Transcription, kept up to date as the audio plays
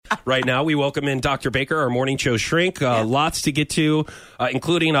right now. We welcome in Dr. Baker, our morning show shrink. Lots to get to,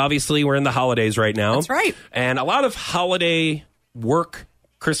 including, obviously, we're in the holidays right now. That's right. And a lot of holiday work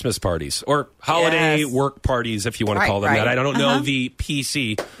Christmas parties or holiday work parties, if you want to call them that. I don't know the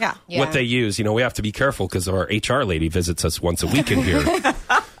PC, what they use. You know, we have to be careful because our HR lady visits us once a week in here.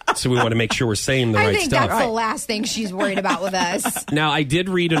 So we want to make sure we're saying the right stuff. I think that's the last thing she's worried about with us. Now, I did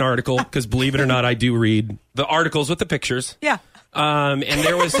read an article, because believe it or not, I do read the articles with the pictures. Yeah. And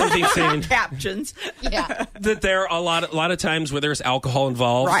there was something saying captions. That there are a lot of times where there's alcohol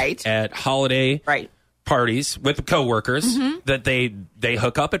involved at holiday parties with coworkers that they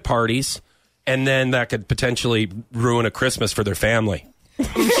hook up at parties, and then that could potentially ruin a Christmas for their family.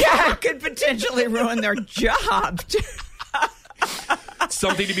 Yeah, it could potentially ruin their job.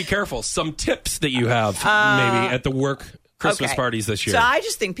 Something to be careful. Some tips that you have maybe at the work Christmas parties this year. So I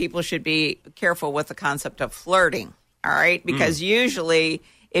just think people should be careful with the concept of flirting, all right? Because usually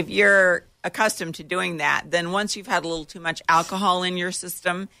if you're accustomed to doing that, then once you've had a little too much alcohol in your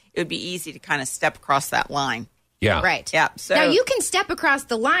system, it would be easy to kind of step across that line. Yeah. Right. Yeah. So now you can step across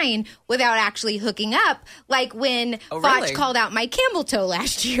the line without actually hooking up, like when Foch called out my camel toe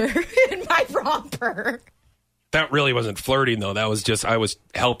last year in my romper. That really wasn't flirting, though. That was just, I was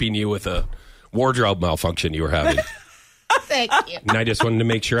helping you with a wardrobe malfunction you were having. Thank you. And I just wanted to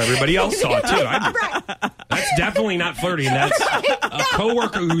make sure everybody else saw it, too. That's definitely not flirting. That's a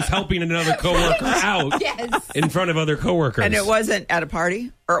coworker who's helping another coworker out in front of other coworkers. And it wasn't at a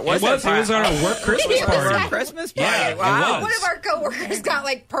party? Or it was on a work Christmas party. Christmas party. Yeah, wow. it was. One of our coworkers got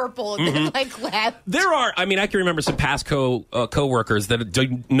like purple and then like left. There are, I mean, I can remember some past coworkers that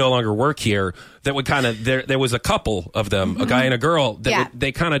do no longer work here that would kind of, there was a couple of them, a guy and a girl, that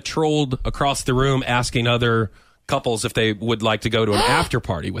they kind of trolled across the room asking other couples if they would like to go to an after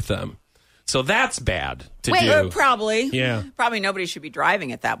party with them. So that's bad to do. Probably. Yeah. Probably nobody should be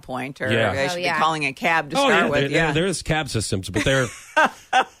driving at that point, or they should be calling a cab to start with. There is cab systems, but they're...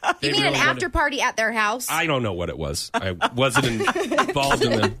 You mean an after party at their house? I don't know what it was. I wasn't involved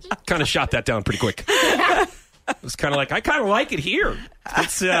in the... Kind of shot that down pretty quick. It was kind of like, I kind of like it here.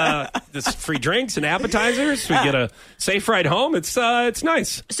 It's this free drinks and appetizers. We get a safe ride home. It's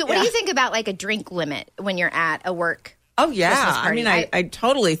nice. So what do you think about like a drink limit when you're at a work? Oh, yeah. I mean, I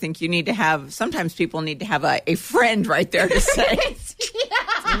totally think you need to have, sometimes people need to have a friend right there to say,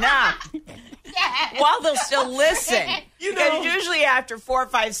 nah. While they'll still listen. Because usually after 4,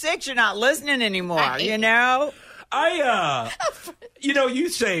 5, 6, you're not listening anymore, you know? You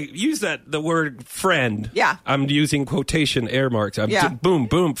use the word friend. Yeah. I'm using quotation air marks. Boom,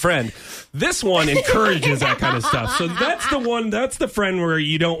 boom, friend. This one encourages that kind of stuff. So that's the friend where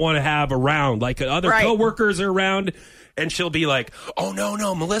you don't want to have around. Like other coworkers are around. And she'll be like, oh,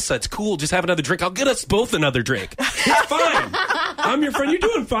 no, Melissa, it's cool. Just have another drink. I'll get us both another drink. It's fine. I'm your friend. You're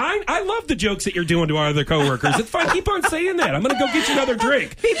doing fine. I love the jokes that you're doing to our other coworkers. It's fine. Keep on saying that. I'm going to go get you another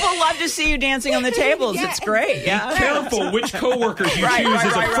drink. People love to see you dancing on the tables. It's great. Yeah. Be careful which coworkers you choose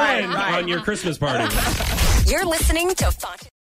as a friend on your Christmas party. You're listening to Foch.